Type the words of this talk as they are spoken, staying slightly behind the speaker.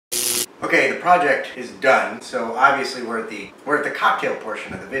Okay, the project is done, so obviously we're at the cocktail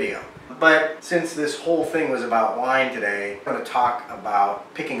portion of the video. But since this whole thing was about wine today, I'm going to talk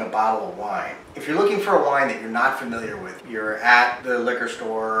about picking a bottle of wine. If you're looking for a wine that you're not familiar with, you're at the liquor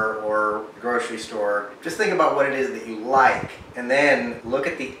store or grocery store, just think about what it is that you like and then look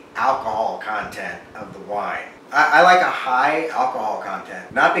at the alcohol content of the wine. I like a high alcohol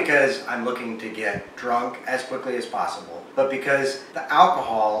content, not because I'm looking to get drunk as quickly as possible, but because the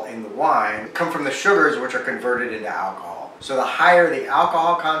alcohol in the wine come from the sugars which are converted into alcohol. So the higher the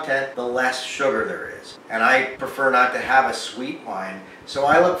alcohol content, the less sugar there is. And I prefer not to have a sweet wine, so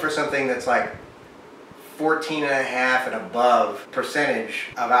I look for something that's like 14.5 and above percentage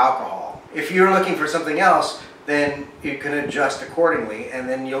of alcohol. If you're looking for something else, then you can adjust accordingly, and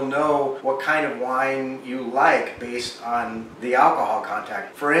then you'll know what kind of wine you like based on the alcohol content.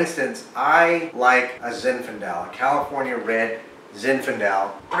 For instance, I like a Zinfandel, a California red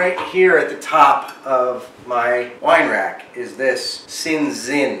Zinfandel. Right here at the top of my wine rack is this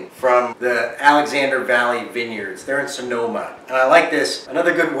Zin from the Alexander Valley Vineyards. They're in Sonoma. And I like this.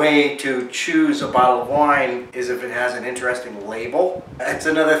 Another good way to choose a bottle of wine is if it has an interesting label. That's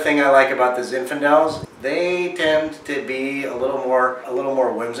another thing I like about the Zinfandels. They tend to be a little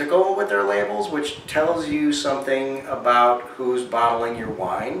more whimsical with their labels, which tells you something about who's bottling your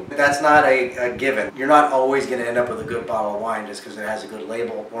wine. That's not a given. You're not always going to end up with a good bottle of wine just because it has a good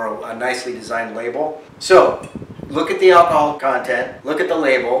label or a nicely designed label. So look at the alcohol content, look at the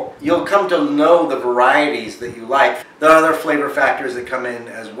label. You'll come to know the varieties that you like. There are other flavor factors that come in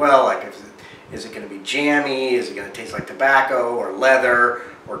as well, like is it going to be jammy, is it going to taste like tobacco or leather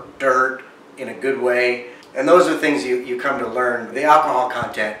or dirt in a good way. And those are things you come to learn. The alcohol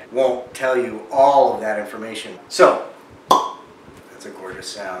content won't tell you all of that information. So, that's a gorgeous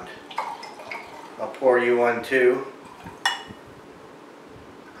sound. I'll pour you one too.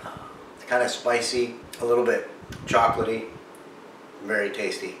 It's kind of spicy, a little bit chocolatey, very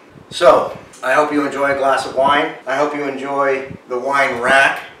tasty. So, I hope you enjoy a glass of wine. I hope you enjoy the wine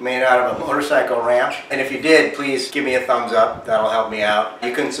rack made out of a motorcycle ramp. And if you did, please give me a thumbs up. That'll help me out.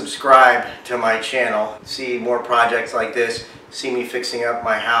 You can subscribe to my channel, see more projects like this, see me fixing up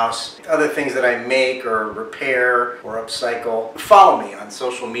my house, other things that I make or repair or upcycle. Follow me on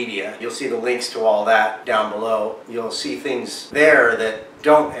social media. You'll see the links to all that down below. You'll see things there that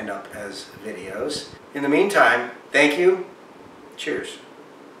don't end up as videos. In the meantime, thank you. Cheers.